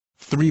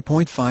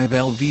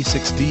3.5L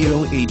V6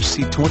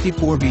 DOHC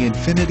 24B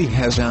Infiniti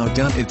has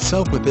outdone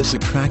itself with this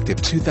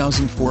attractive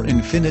 2004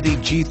 Infiniti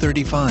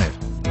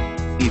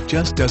G35. It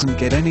just doesn't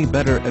get any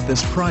better at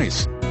this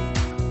price.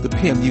 The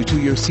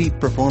pin-you-to-your seat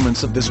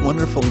performance of this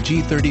wonderful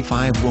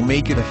G35 will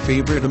make it a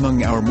favorite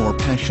among our more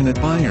passionate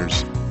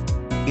buyers.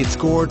 It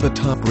scored the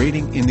top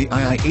rating in the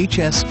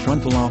IIHS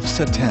frontal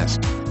offset test.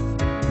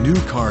 New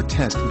car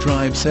test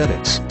drive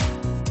settings.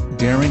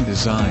 Daring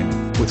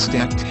design, with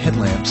stacked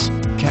headlamps,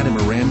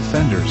 catamaran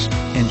fenders,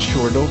 and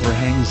short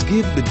overhangs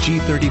give the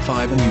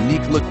G35 a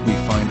unique look we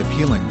find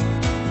appealing.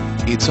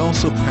 It's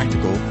also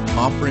practical,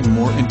 offering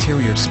more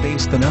interior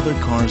space than other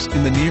cars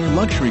in the near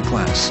luxury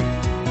class.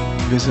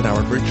 Visit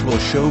our virtual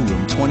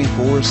showroom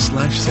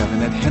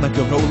 24/7 at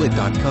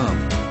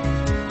hennachevrolet.com.